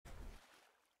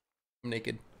I'm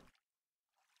naked.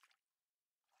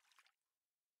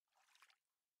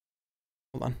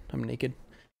 Hold on, I'm naked.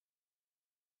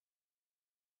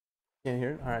 Can't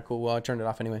hear it? All right, cool. Well, I turned it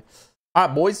off anyway. All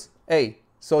right, boys. Hey,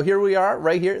 so here we are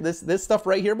right here. This stuff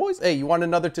right here, boys. Hey, you want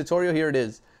another tutorial? Here it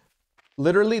is.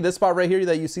 Literally, this spot right here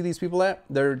that you see these people at,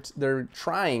 they're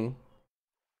trying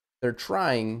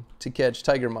to catch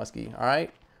tiger muskie, all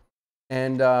right?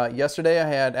 And yesterday I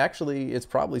had, actually, it's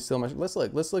probably still my, let's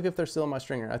look if they're still in my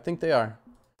stringer. I think they are.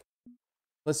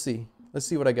 Let's see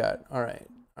what I got. All right,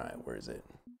 where is it?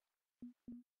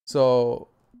 So,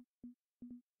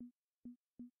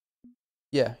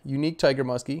 yeah, unique tiger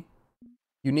muskie,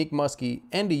 unique muskie,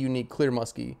 and a unique clear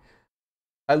muskie.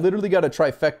 I literally got a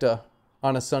trifecta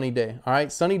on a sunny day, all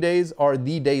right? Sunny days are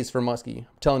the days for muskie, I'm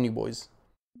telling you, boys.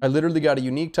 I literally got a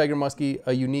unique tiger muskie,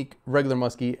 a unique regular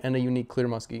muskie, and a unique clear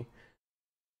muskie.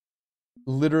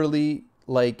 Literally,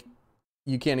 like,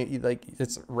 you can't, like,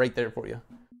 it's right there for you.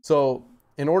 So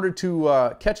in order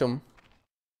to catch them,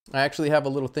 I actually have a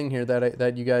little thing here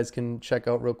that you guys can check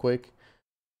out real quick.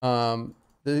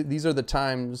 These are the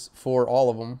times for all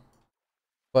of them,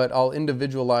 but I'll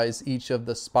individualize each of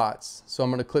the spots. So I'm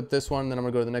going to clip this one, then I'm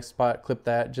going to go to the next spot, clip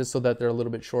that, just so that they're a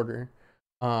little bit shorter.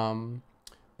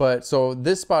 But so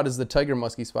this spot is the tiger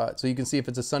muskie spot. So you can see if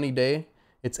it's a sunny day,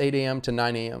 it's 8 a.m. to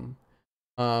 9 a.m.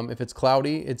 If it's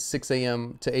cloudy, it's 6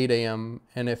 a.m. to 8 a.m.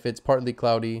 And if it's partly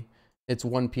cloudy, it's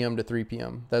 1 p.m. to 3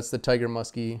 p.m. That's the tiger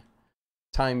muskie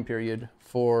time period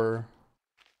for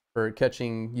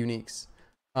catching uniques.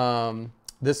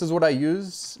 This is what I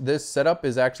use. This setup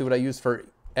is actually what I use for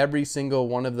every single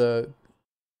one of the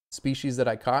species that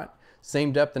I caught.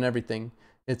 Same depth and everything.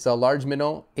 It's a large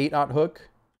minnow 8/0 hook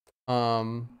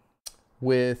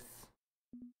with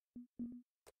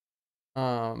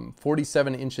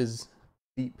 47 inches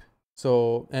deep.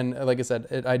 So, and like I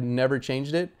said, I never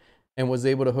changed it and was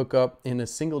able to hook up in a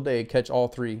single day, catch all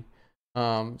three.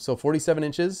 So 47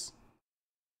 inches,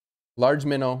 large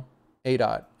minnow,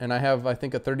 8/0, and I have, I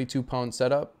think, a 32-pound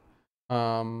setup.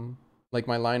 Like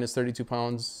my line is 32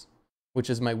 pounds, which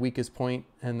is my weakest point,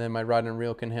 and then my rod and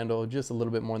reel can handle just a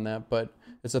little bit more than that, but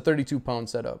it's a 32-pound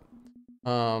setup.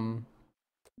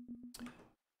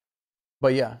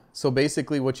 But yeah, so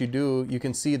basically what you do, you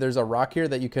can see there's a rock here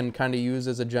that you can kind of use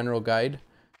as a general guide,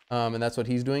 and that's what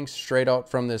he's doing. Straight out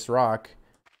from this rock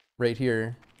right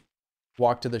here,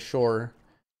 walk to the shore,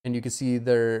 and you can see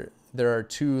there are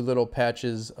two little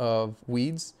patches of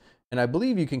weeds, and I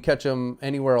believe you can catch them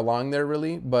anywhere along there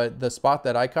really, but the spot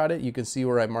that I caught it, you can see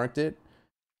where I marked it,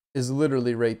 is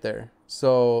literally right there.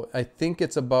 So I think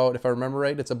it's about, if I remember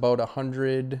right, it's about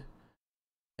 100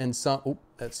 and some, oh,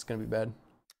 that's gonna be bad.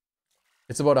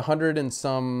 It's about 100 and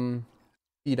some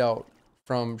feet out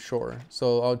from shore.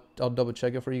 So I'll double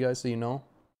check it for you guys so you know.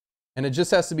 And it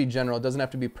just has to be general. It doesn't have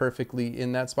to be perfectly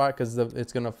in that spot because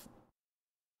it's gonna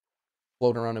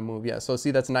float around and move. Yeah, so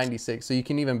see, that's 96. So you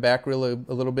can even back reel a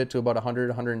little bit to about 100,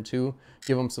 102.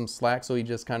 Give him some slack so he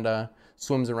just kind of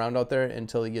swims around out there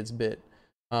until he gets bit.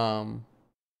 But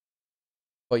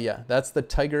yeah, that's the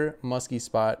tiger muskie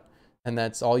spot, and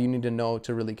that's all you need to know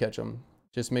to really catch them.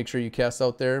 Just make sure you cast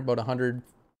out there about 100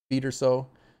 feet or so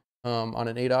on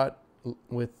an 8/0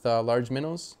 with large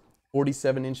minnows,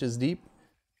 47 inches deep,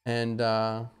 and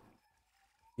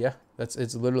yeah,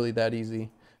 it's literally that easy.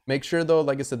 Make sure though,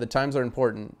 like I said, the times are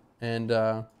important, and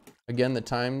again, the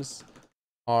times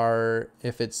are,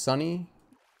 if it's sunny,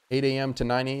 8 a.m. to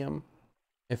 9 a.m.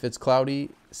 If it's cloudy,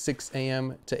 6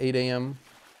 a.m. to 8 a.m.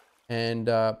 and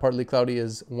partly cloudy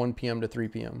is 1 p.m. to 3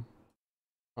 p.m.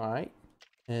 All right.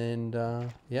 And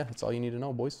yeah, that's all you need to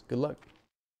know, boys. Good luck.